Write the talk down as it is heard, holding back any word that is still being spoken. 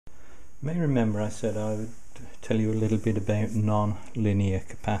You may remember I said I would tell you a little bit about non-linear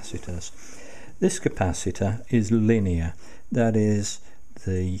capacitors. This capacitor is linear, that is,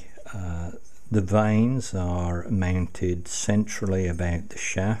 the vanes are mounted centrally about the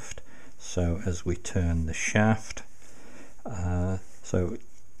shaft, so as we turn the shaft, so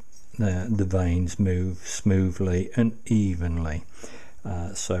the vanes move smoothly and evenly.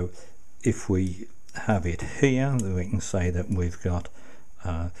 So if we have it here, we can say that we've got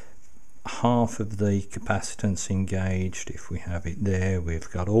half of the capacitance engaged. If we have it there, we've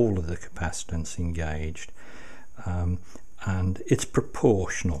got all of the capacitance engaged, and it's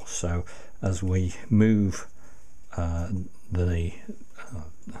proportional. So as we move the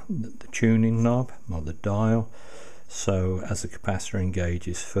tuning knob or the dial, so as the capacitor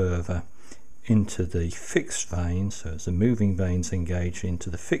engages further into the fixed vanes, so as the moving vanes engage into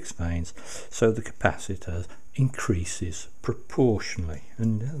the fixed vanes, so the capacitor increases proportionally,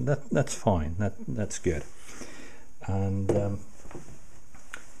 and that's fine, that's good. And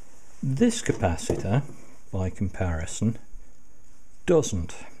this capacitor, by comparison,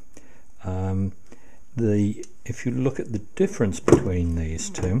 doesn't. If you look at the difference between these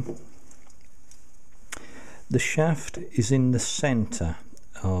two, the shaft is in the center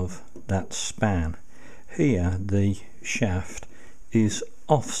of that span. Here the shaft is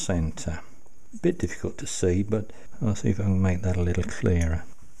off center. A bit difficult to see, but I'll see if I can make that a little clearer.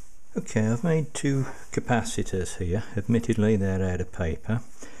 Okay, I've made two capacitors here. Admittedly they're out of paper,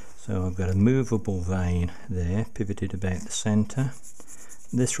 so I've got a movable vane there pivoted about the center.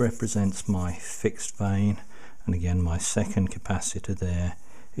 This represents my fixed vane, and again my second capacitor there,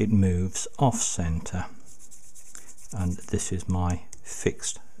 it moves off center, and this is my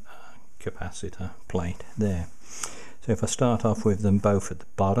fixed capacitor plate there. So if I start off with them both at the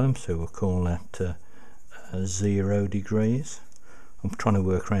bottom, so we'll call that 0 degrees. I'm trying to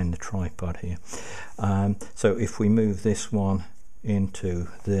work around the tripod here. So if we move this one into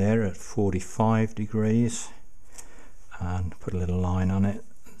there at 45 degrees and put a little line on it,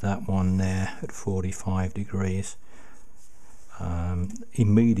 that one there at 45 degrees,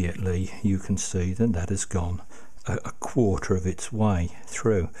 immediately you can see that that has gone a quarter of its way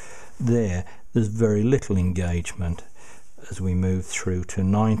through. There's very little engagement. As we move through to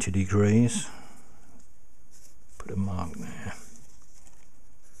 90 degrees, put a mark there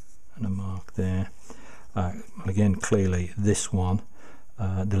and a mark there. Again, clearly this one,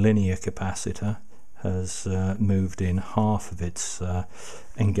 the linear capacitor, has moved in half of its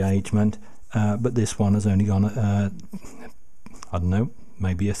engagement, but this one has only gone I don't know,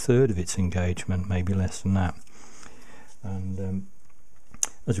 maybe a third of its engagement, maybe less than that. And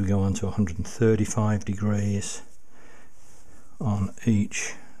as we go on to 135 degrees on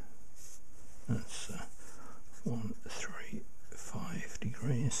each, that's 135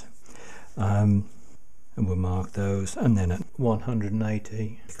 degrees, and we'll mark those. And then at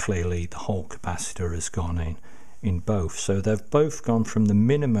 180, clearly the whole capacitor has gone in both, so they've both gone from the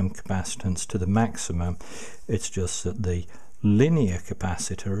minimum capacitance to the maximum. It's just that the linear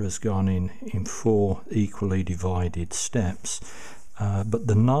capacitor has gone in 4 equally divided steps, but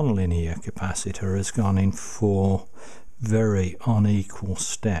the non-linear capacitor has gone in 4 very unequal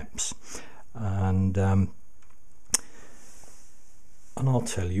steps, and I'll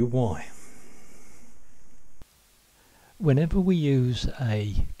tell you why. Whenever we use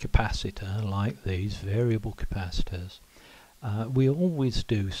a capacitor like these variable capacitors, we always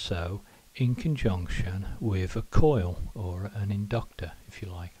do so in conjunction with a coil, or an inductor if you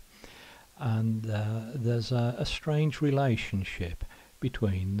like, and there's a strange relationship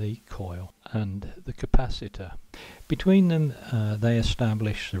between the coil and the capacitor. Between them they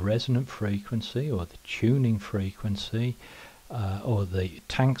establish the resonant frequency, or the tuning frequency, or the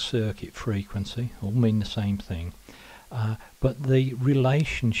tank circuit frequency, all mean the same thing, but the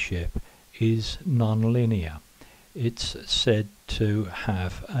relationship is non-linear. It's said to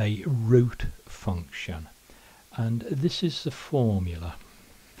have a root function, and this is the formula,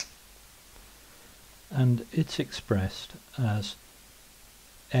 and it's expressed as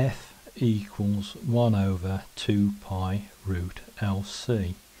F equals 1 over 2 pi root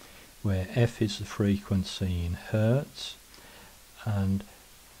LC, where F is the frequency in hertz and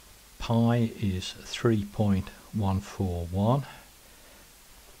pi is 3.141,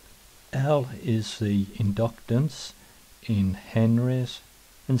 L is the inductance in henries,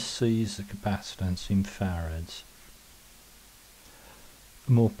 and C is the capacitance in farads.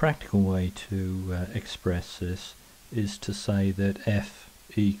 A more practical way to express this is to say that F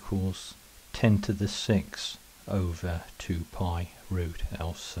equals 10 to the 6 over 2 pi root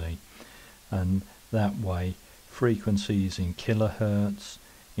LC, and that way frequencies in kilohertz,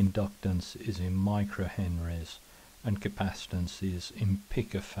 inductance is in microhenries, and capacitance is in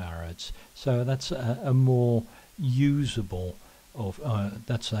picofarads. So that's a more usable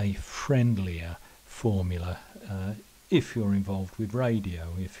that's a friendlier formula if you're involved with radio.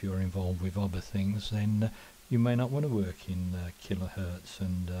 If you're involved with other things, then you may not want to work in kilohertz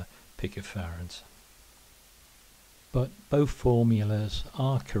and picofarads. But both formulas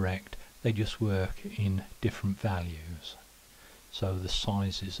are correct, they just work in different values. So the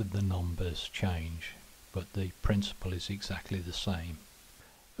sizes of the numbers change, but the principle is exactly the same.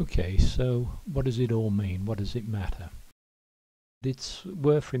 Okay, so what does it all mean? What does it matter? It's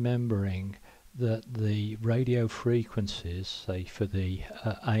worth remembering that the radio frequencies, say for the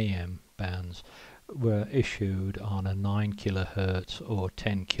AM bands, were issued on a 9 kilohertz or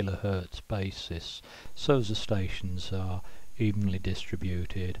 10 kilohertz basis, so the stations are evenly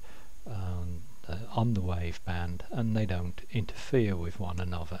distributed on the wave band and they don't interfere with one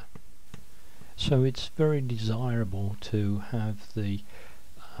another. So it's very desirable to have the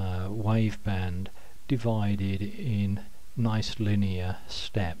wave band divided in nice linear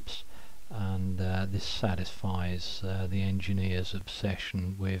steps, and this satisfies the engineer's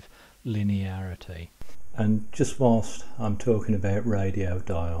obsession with linearity. And just whilst I'm talking about radio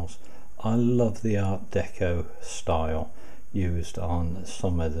dials, I love the Art Deco style used on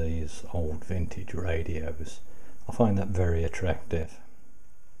some of these old vintage radios. I find that very attractive.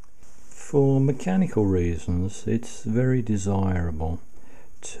 For mechanical reasons, it's very desirable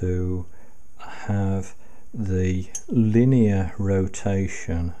to have the linear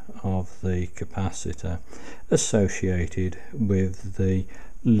rotation of the capacitor associated with the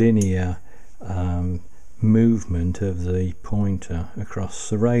linear movement of the pointer across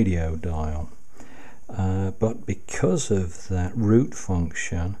the radio dial. But because of that root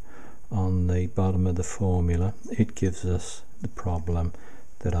function on the bottom of the formula, it gives us the problem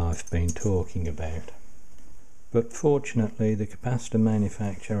that I've been talking about. But fortunately, the capacitor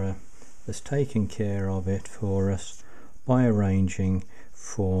manufacturer has taken care of it for us by arranging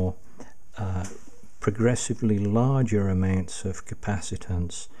for progressively larger amounts of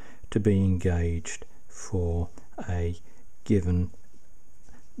capacitance to be engaged for a given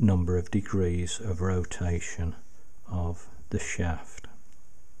number of degrees of rotation of the shaft,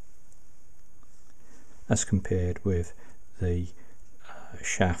 as compared with the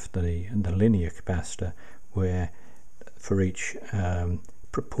shaft, the linear capacitor, where for each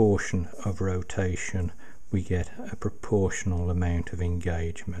proportion of rotation we get a proportional amount of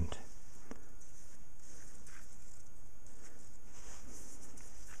engagement.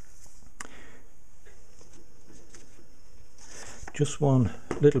 Just one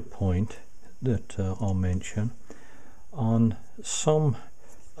little point that I'll mention: on some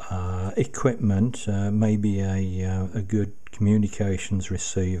equipment, maybe a good communications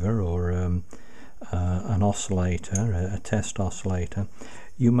receiver or an oscillator, a test oscillator,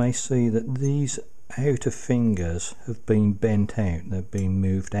 you may see that these outer fingers have been bent out, they've been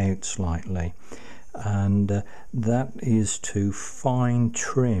moved out slightly, and that is to fine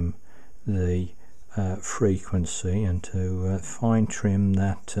trim the frequency and to fine trim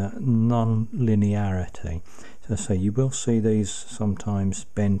that non-linearity. So you will see these sometimes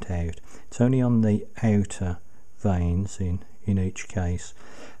bent out. It's only on the outer vanes in each case.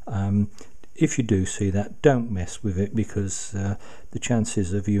 If you do see that, don't mess with it, because the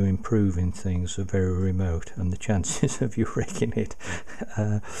chances of you improving things are very remote, and the chances of you wrecking it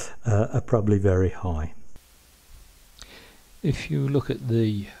are probably very high. If you look at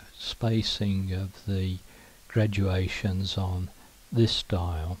the spacing of the graduations on this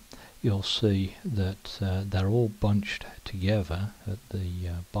dial, you'll see that they're all bunched together at the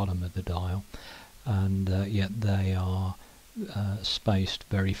bottom of the dial, and yet they are spaced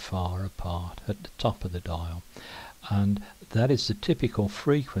very far apart at the top of the dial, and that is the typical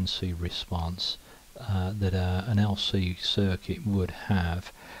frequency response that an LC circuit would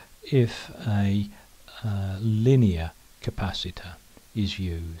have if a linear capacitor is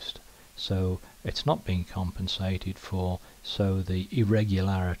used. So it's not being compensated for, so the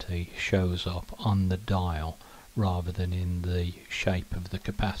irregularity shows up on the dial rather than in the shape of the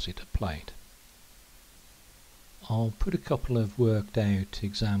capacitor plate. I'll put a couple of worked out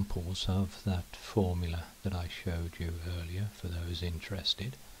examples of that formula that I showed you earlier for those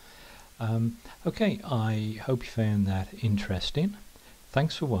interested. Okay, I hope you found that interesting.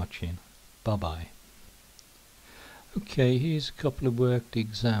 Thanks for watching. Bye bye. Okay, here's a couple of worked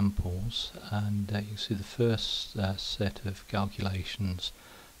examples, and you can see the first set of calculations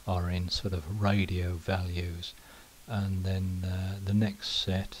are in sort of radio values, and then the next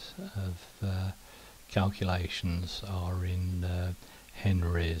set of calculations are in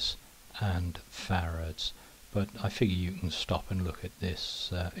henries and farads, but I figure you can stop and look at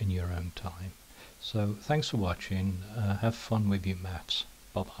this in your own time. So thanks for watching, have fun with your maths,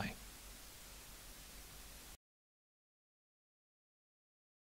 bye bye.